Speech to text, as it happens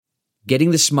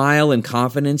Getting the smile and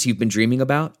confidence you've been dreaming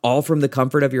about, all from the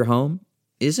comfort of your home,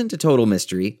 isn't a total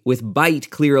mystery with Byte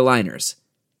clear aligners.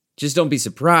 Just don't be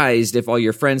surprised if all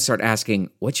your friends start asking,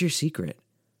 "What's your secret?"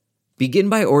 Begin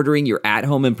by ordering your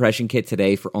at-home impression kit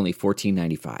today for only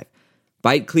 $14.95.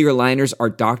 Byte clear aligners are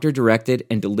doctor-directed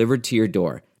and delivered to your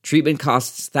door. Treatment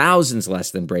costs thousands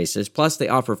less than braces, plus they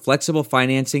offer flexible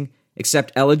financing,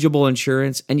 accept eligible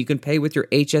insurance, and you can pay with your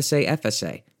HSA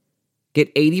FSA. Get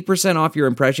 80% off your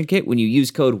impression kit when you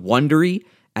use code WONDERY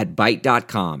at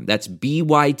Byte.com. That's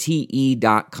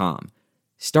BYTE.com.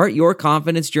 Start your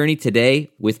confidence journey today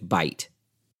with Byte.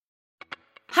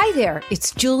 Hi there,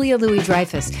 it's Julia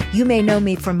Louis-Dreyfus. You may know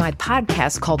me from my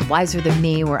podcast called Wiser Than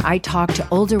Me, where I talk to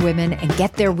older women and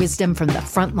get their wisdom from the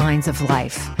front lines of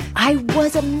life. I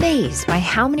was amazed by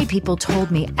how many people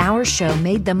told me our show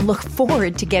made them look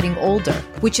forward to getting older,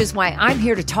 which is why I'm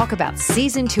here to talk about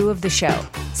season 2 of the show.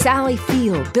 Sally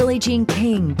Field, Billie Jean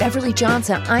King, Beverly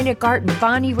Johnson, Ina Garten,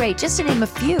 Bonnie Raitt, just to name a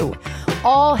few.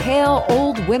 All hail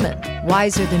old women.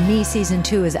 Wiser Than Me season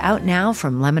 2 is out now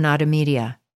from Lemonada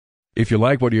Media. If you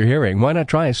like what you're hearing, why not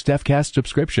try a StephCast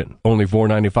subscription? Only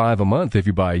 $4.95 a month if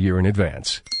you buy a year in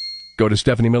advance. Go to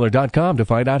StephanieMiller.com to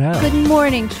find out how. Good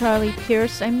morning, Charlie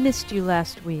Pierce. I missed you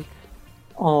last week.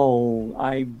 Oh,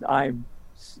 I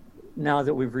now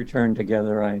that we've returned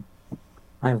together,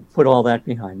 I've put all that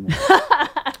behind me.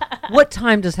 What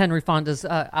time does Henry Fonda's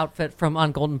outfit from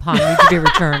On Golden Pond need to be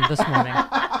returned this morning?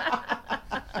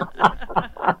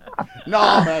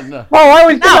 No, man. I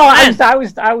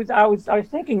was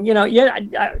thinking,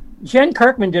 Jen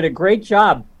Kirkman did a great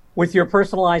job with your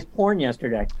personalized porn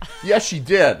yesterday. Yes, she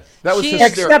did. That was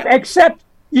hysterical. Except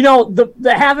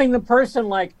the having the person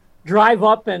like drive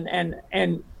up and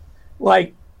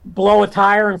like blow a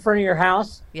tire in front of your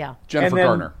house. Yeah, Jennifer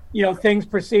Garner. Things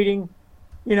proceeding,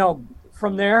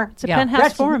 from there. It's a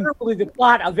Penthouse Forum. That's literally the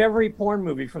plot of every porn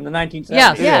movie from the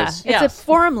 1970s. Yes, It's a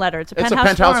forum letter. It's a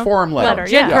Penthouse Forum letter.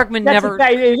 Jen Kirkman never.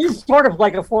 It is sort of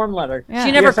like a form letter. Yeah.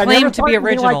 She never claimed to be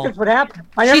original. Like this would happen.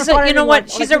 She's a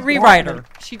rewriter.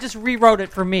 She just rewrote it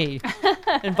for me,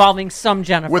 involving some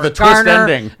Jennifer with a twist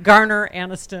ending. Garner,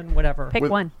 Aniston, whatever. Pick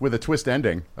one with a twist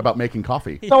ending about making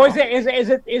coffee. So is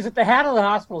it the hat or the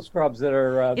hospital scrubs that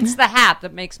are? It's the hat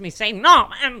that makes me say no,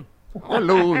 man. Oh.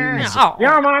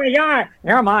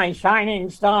 You're my shining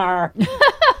star.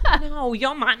 No,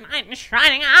 you're my knight in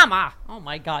shining armor. Oh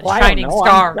my God, well, shining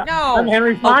star. I'm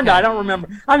Henry Fonda. Okay. I don't remember.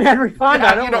 I'm Henry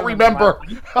Fonda. Yeah, you don't remember.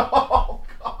 Oh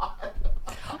God.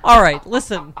 All right,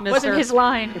 listen, Mr. Wasn't his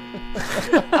line.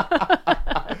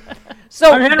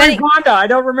 So I'm Henry Fonda. I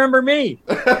don't remember me.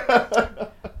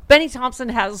 Benny Thompson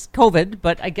has COVID,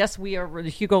 but I guess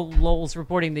Hugo Lowell's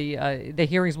reporting the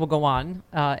hearings will go on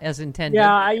as intended.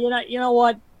 Yeah, you know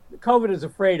what? COVID is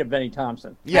afraid of Benny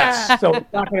Thompson. Yes. So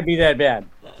it's not going to be that bad.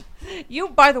 You,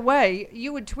 by the way,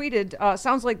 you had tweeted,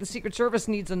 sounds like the Secret Service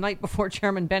needs a night before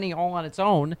Chairman Benny all on its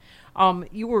own.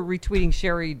 You were retweeting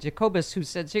Sherry Jacobus, who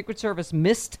said Secret Service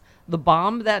missed the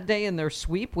bomb that day in their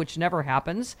sweep, which never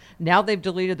happens. Now they've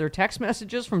deleted their text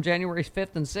messages from January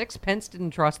 5th and 6th. Pence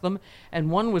didn't trust them,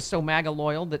 and one was so MAGA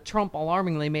loyal that Trump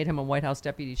alarmingly made him a White House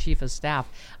deputy chief of staff.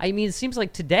 I mean, it seems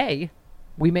like today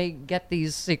we may get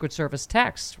these Secret Service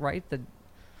texts, right? That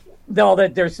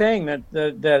they're saying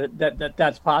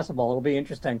that's possible. It'll be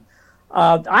interesting.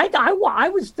 I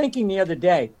was thinking the other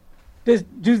day,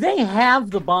 do they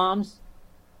have the bombs?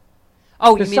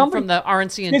 Oh, you mean from the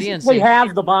RNC and DNC? We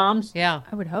have the bombs? Yeah.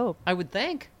 I would hope. I would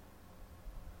think.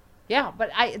 Yeah, but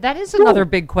that is another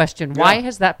big question. Yeah. Why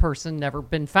has that person never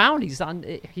been found?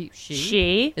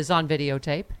 She is on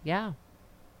videotape. Yeah.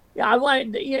 Yeah,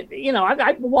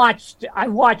 I've watched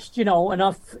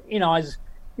enough, as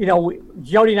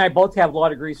Jody and I both have law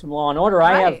degrees from Law and Order.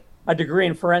 Right. I have a degree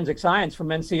in forensic science from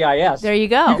NCIS. There you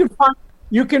go.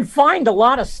 You can find a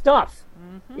lot of stuff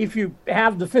if you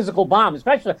have the physical bomb,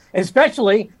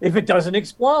 especially if it doesn't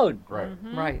explode. Right.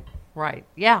 Mm-hmm. Right.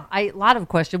 Yeah, a lot of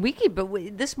questions.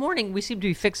 This morning we seem to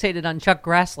be fixated on Chuck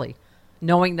Grassley,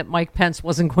 knowing that Mike Pence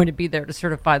wasn't going to be there to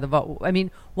certify the vote. I mean,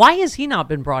 why has he not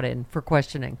been brought in for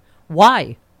questioning?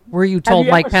 Why were you told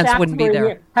Mike Pence wouldn't be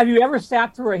there? Have you ever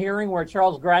sat through a hearing where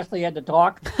Charles Grassley had to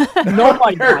talk?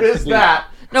 Nobody wants that.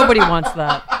 Nobody wants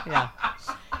that. Yeah.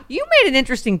 You made an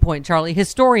interesting point, Charlie,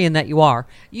 historian that you are.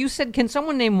 You said, can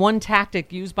someone name one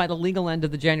tactic used by the legal end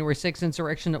of the January 6th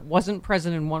insurrection that wasn't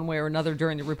present in one way or another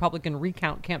during the Republican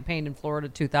recount campaign in Florida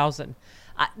 2000?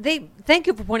 Thank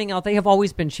you for pointing out they have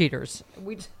always been cheaters.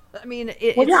 It's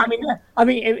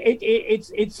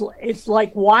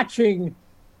like watching,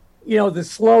 the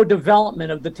slow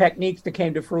development of the techniques that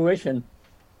came to fruition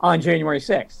on January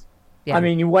 6th. Yeah. I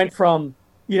mean, you went from,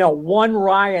 one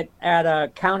riot at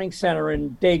a counting center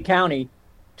in Dade County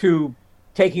to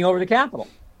taking over the Capitol.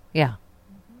 Yeah.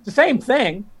 It's the same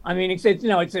thing. I mean,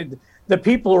 the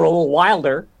people are a little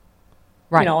wilder.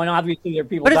 Right. And obviously there are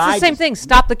people. But it's died. the same thing.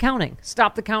 Stop the counting.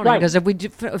 Stop the counting. Right. Because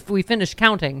if we finish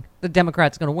counting, the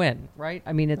Democrats going to win. Right.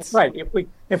 I mean, it's right.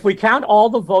 If we count all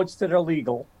the votes that are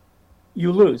legal,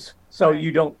 you lose. So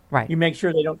you don't. Right. You make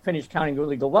sure they don't finish counting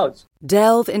illegal votes.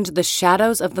 Delve into the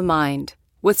shadows of the mind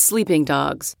with Sleeping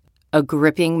Dogs, a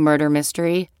gripping murder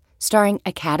mystery starring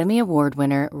Academy Award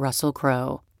winner Russell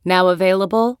Crowe. Now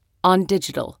available on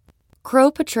digital.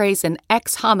 Crowe portrays an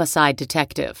ex-homicide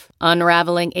detective,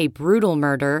 unraveling a brutal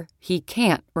murder he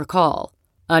can't recall.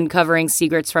 Uncovering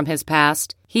secrets from his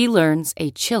past, he learns a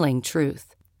chilling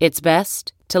truth. It's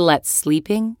best to let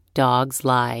sleeping dogs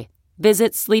lie.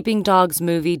 Visit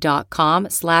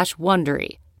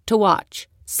sleepingdogsmovie.com/Wondery to watch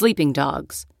Sleeping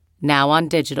Dogs, now on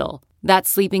digital.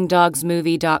 That's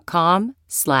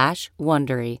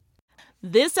sleepingdogsmovie.com/Wondery.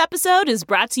 This episode is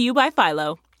brought to you by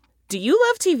Philo. Do you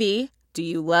love TV? Do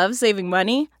you love saving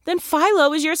money? Then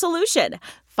Philo is your solution.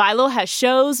 Philo has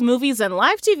shows, movies, and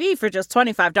live TV for just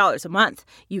 $25 a month.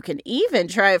 You can even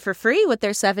try it for free with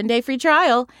their 7-day free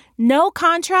trial. No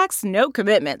contracts, no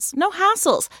commitments, no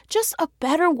hassles. Just a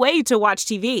better way to watch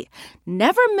TV.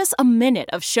 Never miss a minute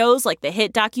of shows like the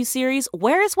hit docuseries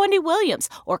Where is Wendy Williams?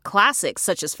 Or classics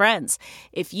such as Friends.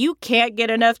 If you can't get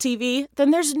enough TV,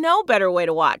 then there's no better way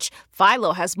to watch.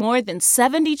 Philo has more than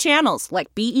 70 channels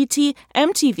like BET,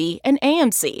 MTV, and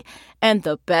AMC. And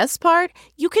the best part?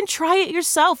 You can try it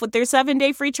yourself with their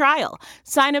 7-day free trial.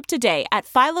 Sign up today at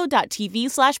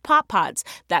philo.tv/poppods.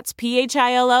 That's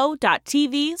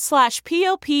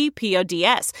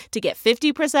philo.tv/POPPODS to get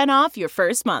 50% off your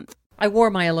first month. I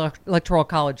wore my electoral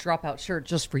college dropout shirt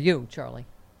just for you, Charlie.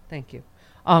 Thank you.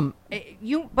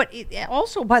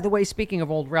 Also, by the way, speaking of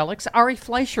old relics, Ari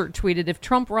Fleischer tweeted, if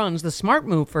Trump runs, the smart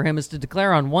move for him is to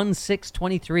declare on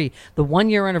 1/6/23. The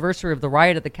 1-year anniversary of the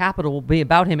riot at the Capitol will be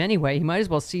about him anyway. He might as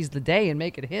well seize the day and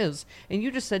make it his. And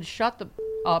you just said, shut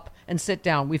up and sit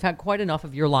down. We've had quite enough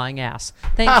of your lying ass.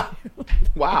 Thank you.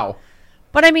 Wow.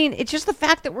 But I mean, it's just the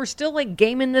fact that we're still like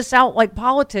gaming this out like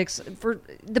politics for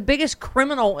the biggest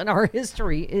criminal in our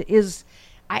history is...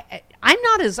 I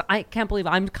can't believe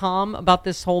I'm calm about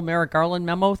this whole Merrick Garland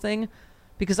memo thing,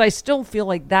 because I still feel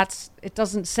like it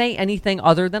doesn't say anything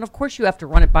other than, of course, you have to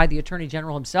run it by the Attorney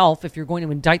General himself if you're going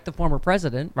to indict the former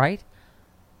president, right?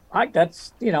 I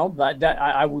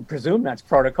would presume that's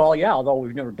protocol, yeah, although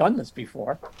we've never done this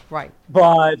before. Right.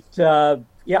 But, I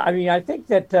mean, I think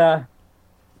that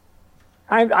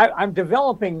I'm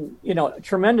developing,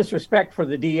 tremendous respect for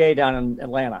the DA down in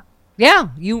Atlanta. Yeah,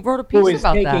 you wrote a piece about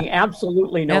that. Who is taking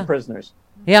absolutely no prisoners.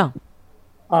 Yeah.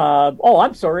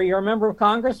 I'm sorry, you're a member of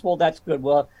Congress? Well, that's good.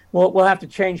 We'll have to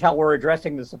change how we're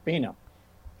addressing the subpoena.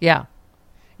 Yeah.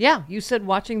 Yeah, you said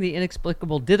watching the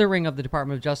inexplicable dithering of the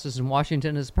Department of Justice in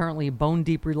Washington is apparently a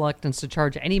bone-deep reluctance to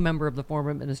charge any member of the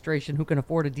former administration who can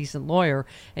afford a decent lawyer.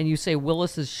 And you say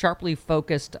Willis's sharply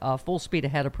focused,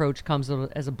 full-speed-ahead approach comes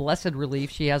as a blessed relief.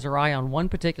 She has her eye on one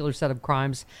particular set of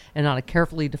crimes and on a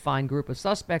carefully defined group of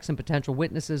suspects and potential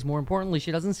witnesses. More importantly,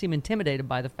 she doesn't seem intimidated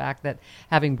by the fact that,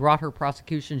 having brought her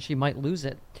prosecution, she might lose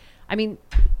it. I mean,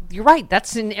 you're right.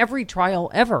 That's in every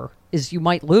trial ever, is you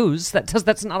might lose.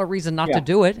 That's not a reason not to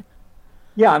do it.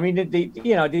 Yeah, I mean,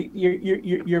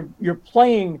 you're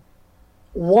playing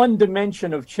one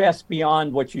dimension of chess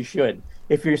beyond what you should.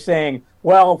 If you're saying,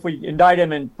 well, if we indict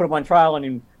him and put him on trial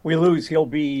and we lose, he'll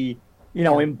be,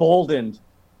 emboldened.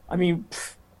 I mean,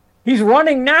 he's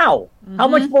running now. Mm-hmm. How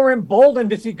much more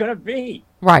emboldened is he going to be?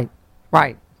 Right.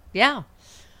 Yeah.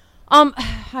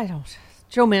 I don't.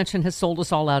 Joe Manchin has sold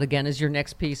us all out again is your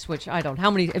next piece, which I don't. How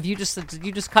many have you just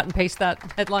cut and paste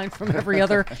that headline from every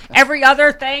other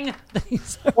thing?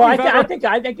 Well, I think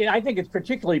it's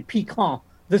particularly piquant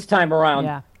this time around.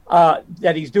 Yeah.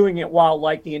 That he's doing it while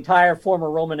like the entire former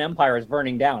Roman Empire is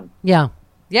burning down. Yeah.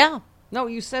 No,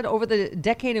 you said over the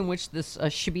decade in which this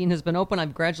shebeen has been open,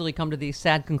 I've gradually come to the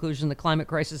sad conclusion the climate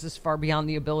crisis is far beyond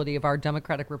the ability of our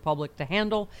democratic republic to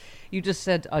handle. You just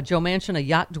said Joe Manchin, a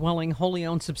yacht-dwelling, wholly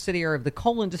owned subsidiary of the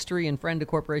coal industry and friend to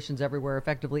corporations everywhere,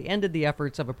 effectively ended the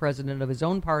efforts of a president of his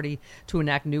own party to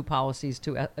enact new policies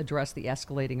to address the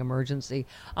escalating emergency.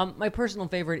 My personal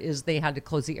favorite is they had to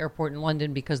close the airport in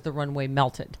London because the runway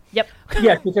melted. Yep.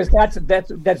 Yeah, because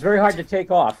that's very hard to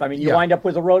take off. I mean, you wind up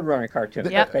with a Roadrunner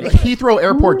cartoon. Yep. Heathrow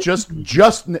Airport just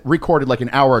recorded like an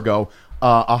hour ago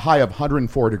a high of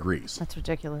 104 degrees. That's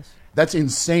ridiculous. That's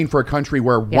insane for a country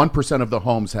where 1% of the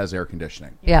homes has air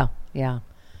conditioning. Yeah.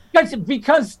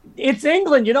 Because it's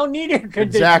England. You don't need air conditioning.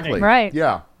 Exactly. Right.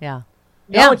 Yeah.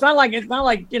 No, it's not like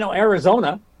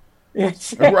Arizona.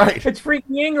 It's Right. It's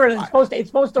freaking England. It's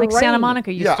supposed to Like rain. Santa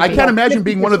Monica used to be. I can't imagine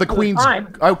being one of the 50% of the Queen's.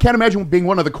 time. I can't imagine being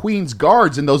one of the Queen's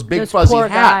guards in those big Those fuzzy poor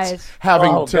hats, guys.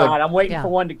 having Oh to. God, I'm waiting Yeah. for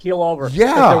one to keel over. Yeah.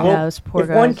 If there Yeah, those poor if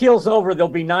one guys. keels over, there'll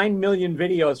be 9 million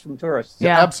videos from tourists.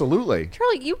 Yeah. Absolutely.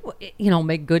 Charlie, you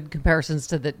make good comparisons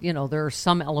to that. There are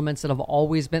some elements that have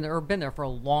always been there or been there for a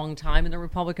long time in the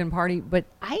Republican Party, but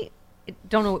I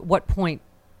don't know at what point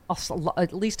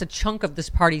at least a chunk of this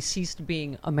party ceased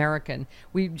being American.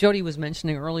 Jody was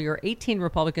mentioning earlier, 18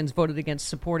 Republicans voted against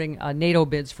supporting NATO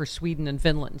bids for Sweden and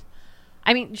Finland.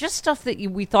 I mean, just stuff that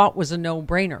we thought was a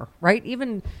no-brainer, right?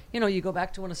 Even, you go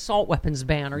back to an assault weapons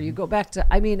ban, or you go back to,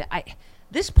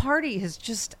 this party has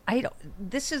just,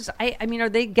 are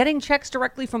they getting checks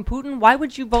directly from Putin? Why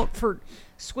would you vote for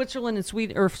Switzerland and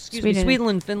Sweden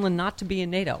and Finland not to be in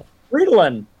NATO?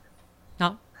 Sweden.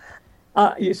 No?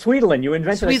 Sweden. You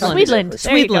invented a country.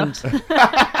 Sweden.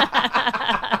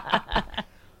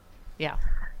 Yeah.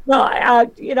 No, I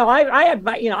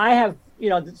have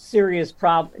serious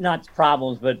not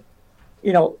problems, but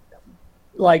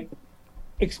like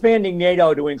expanding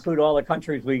NATO to include all the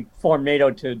countries we formed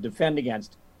NATO to defend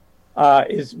against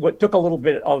is what took a little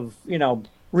bit of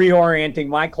reorienting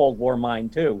my Cold War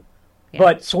mind too. Yeah.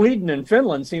 But Sweden and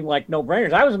Finland seem like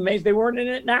no-brainers. I was amazed they weren't in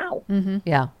it now. Mm-hmm.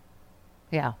 Yeah.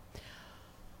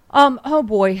 Oh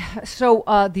boy. So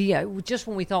just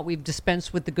when we thought we've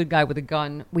dispensed with the good guy with a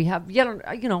gun, we have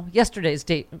yesterday's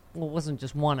date. Well, it wasn't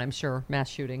just one, I'm sure, mass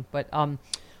shooting, but a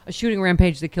shooting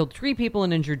rampage that killed 3 people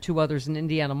and injured 2 others in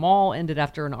Indiana Mall ended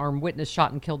after an armed witness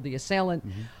shot and killed the assailant.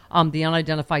 Mm-hmm. The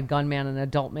unidentified gunman, an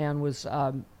adult man, was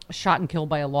shot and killed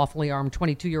by a lawfully armed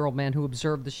 22-year-old man who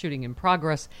observed the shooting in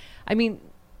progress. I mean,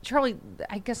 Charlie,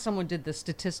 I guess someone did the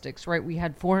statistics, right? We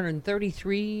had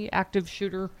 433 active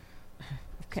shooter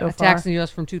attacks in the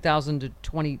U.S. from 2000 to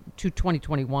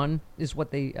 2021 is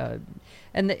what they,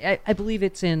 I believe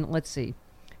it's in, let's see,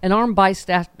 an armed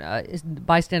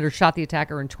bystander shot the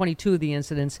attacker in 22 of the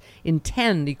incidents. In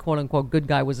 10, the quote-unquote good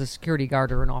guy was a security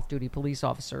guard or an off-duty police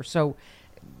officer. So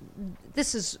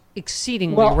this is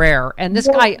exceedingly rare. And this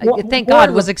guy, thank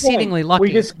God, was exceedingly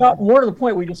lucky. More to the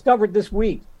point, we discovered this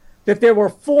week that there were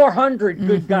 400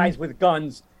 good guys with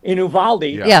guns in Uvalde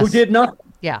who did nothing.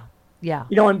 Yeah. Yeah.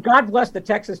 And God bless the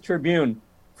Texas Tribune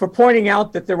for pointing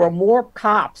out that there were more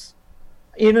cops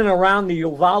in and around the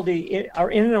Uvalde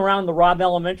or in and around the Robb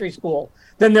Elementary School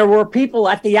than there were people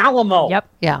at the Alamo. Yep.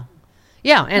 Yeah.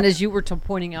 Yeah. And as you were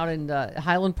pointing out in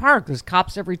Highland Park, there's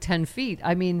cops every 10 feet.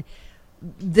 I mean,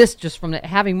 this just from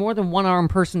having more than one armed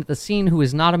person at the scene who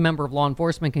is not a member of law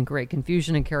enforcement can create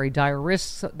confusion and carry dire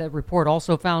risks. The report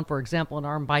also found, for example, an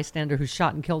armed bystander who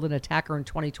shot and killed an attacker in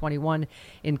 2021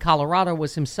 in Colorado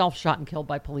was himself shot and killed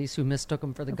by police who mistook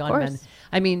him for the gunman.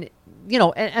 I mean,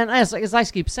 and as I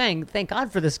keep saying, thank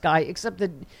God for this guy, except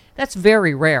that that's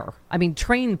very rare. I mean,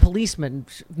 trained policemen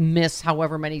miss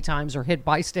however many times or hit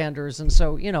bystanders. And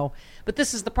so, but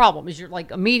this is the problem is you're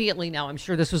like immediately now, I'm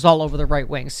sure this was all over the right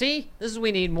wing. See, this is,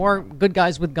 we need more good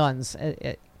guys with guns.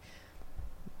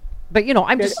 But,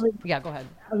 I'm just, go ahead.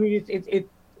 I mean,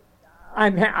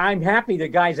 I'm happy the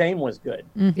guy's aim was good.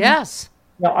 Mm-hmm. Yes.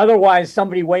 Otherwise,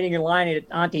 somebody waiting in line at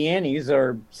Auntie Annie's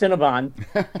or Cinnabon,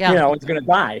 is going to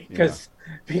die because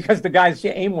the guy's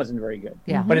aim wasn't very good.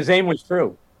 Yeah. But his aim was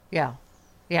true. Yeah.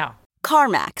 Yeah.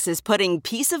 CarMax is putting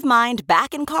peace of mind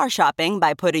back in car shopping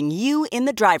by putting you in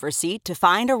the driver's seat to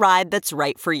find a ride that's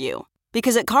right for you.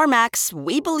 Because at CarMax,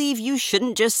 we believe you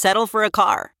shouldn't just settle for a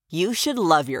car. You should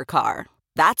love your car.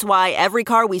 That's why every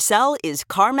car we sell is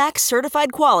CarMax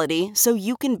certified quality, so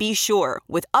you can be sure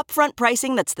with upfront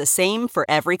pricing that's the same for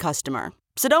every customer.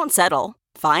 So don't settle.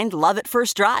 Find love at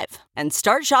first drive and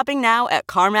start shopping now at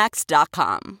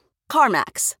CarMax.com.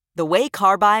 CarMax, the way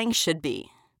car buying should be.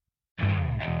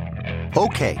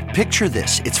 Okay, picture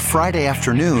this. It's Friday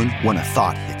afternoon when a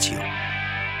thought hits you.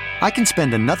 I can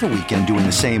spend another weekend doing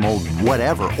the same old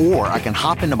whatever, or I can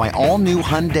hop into my all-new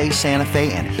Hyundai Santa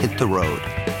Fe and hit the road.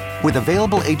 With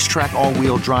available H-Track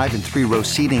all-wheel drive and 3-row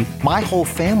seating, my whole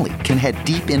family can head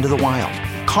deep into the wild.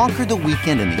 Conquer the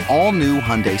weekend in the all-new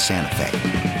Hyundai Santa Fe.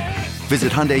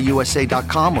 Visit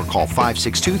HyundaiUSA.com or call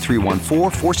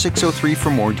 562-314-4603 for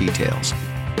more details.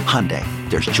 Hyundai,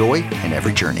 there's joy in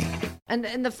every journey.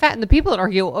 And the people that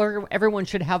argue, or everyone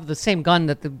should have the same gun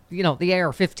that the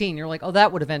AR-15. You're like, oh,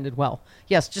 that would have ended well.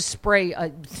 Yes, just spray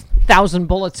 1,000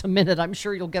 bullets a minute. I'm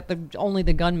sure you'll get only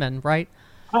the gunmen, right?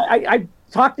 I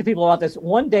talked to people about this.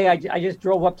 One day, I just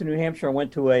drove up to New Hampshire and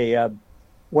went to a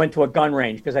gun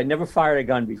range because I'd never fired a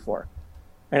gun before,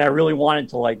 and I really wanted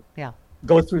to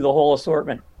go through the whole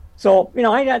assortment. So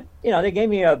I got they gave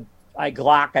me a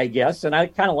Glock, I guess, and I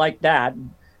kind of like that.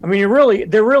 I mean,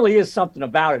 there really is something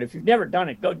about it. If you've never done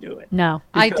it, go do it. No,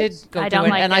 I did go do it,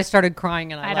 like and it. I started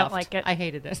crying, and I don't left. like it. I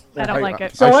hated it. I don't like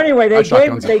it. So anyway, they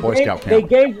They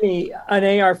gave me an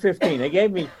AR-15. They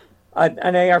gave me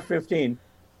an AR-15,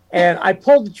 and I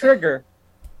pulled the trigger,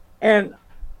 and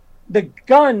the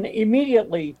gun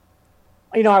immediately,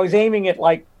 I was aiming it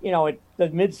like, at the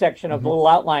midsection of the little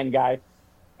outline guy,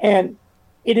 and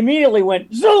it immediately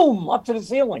went zoom up to the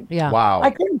ceiling. Yeah. Wow. I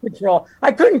couldn't control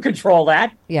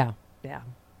that. Yeah.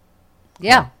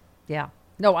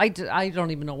 No, I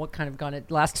don't even know what kind of gun.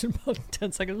 It lasted about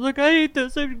 10 seconds. Look, I hate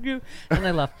this. And I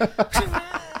left.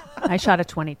 I shot a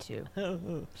 22.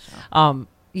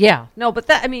 Yeah. No, but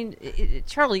that, I mean,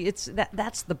 Charlie,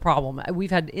 that's the problem. We've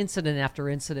had incident after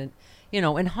incident,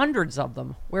 and hundreds of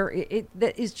them where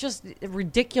that is just a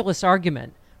ridiculous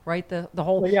argument, right? The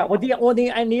whole. Well, yeah.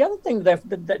 And the other thing that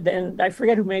and I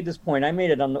forget who made this point. I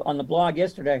made it on the blog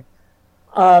yesterday.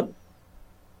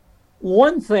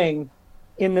 One thing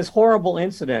in this horrible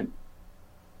incident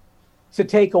to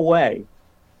take away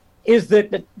is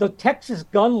that the Texas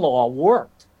gun law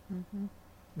worked. Mm-hmm.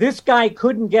 This guy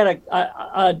couldn't get a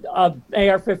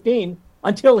AR-15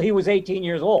 until he was 18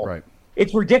 years old. Right.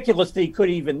 It's ridiculous that he could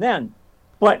even then.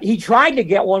 But he tried to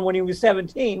get one when he was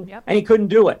 17, and he couldn't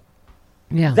do it.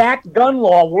 Yeah. That gun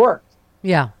law worked.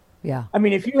 Yeah. I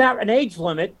mean, if you have an age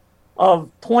limit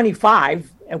of 25,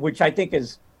 which I think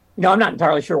is, I'm not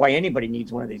entirely sure why anybody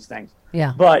needs one of these things.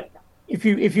 Yeah. But if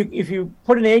you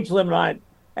put an age limit on it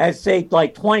as, say,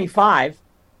 like 25,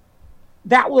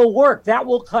 that will work. That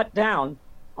will cut down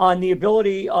on the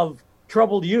ability of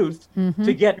troubled youth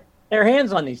to get their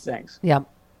hands on these things. Yep.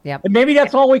 And maybe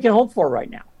that's all we can hope for right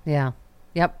now. Yeah.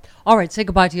 Yep. All right. Say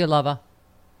goodbye to your lover.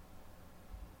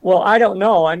 Well, I don't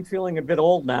know. I'm feeling a bit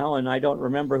old now, and I don't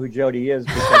remember who Jody is.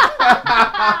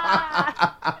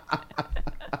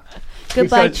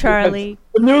 Goodbye, Charlie.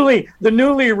 The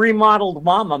newly remodeled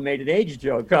mama made an age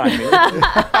joke on me.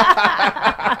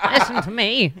 Listen to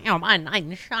me. My knight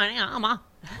in shining armor.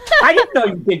 I didn't know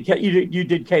you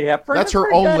did Kate Hepburn. That's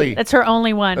her only. That's her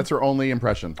only one. That's her only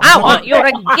impression. I want you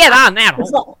to get on that.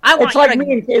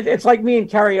 It's like me in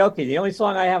karaoke. The only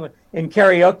song I have in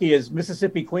karaoke is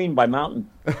Mississippi Queen by Mountain.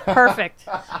 Perfect.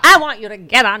 I want you to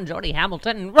get on Jody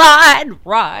Hamilton. Ride.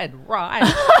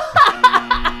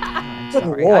 Good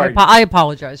Lord. I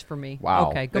apologize for me.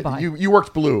 Wow. Okay, goodbye. You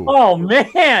worked blue. Oh,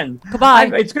 man.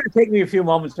 Goodbye. It's going to take me a few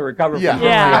moments to recover from Yeah. this.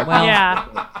 Yeah, well,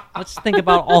 yeah. Let's think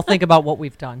about what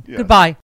we've done. Yeah. Goodbye.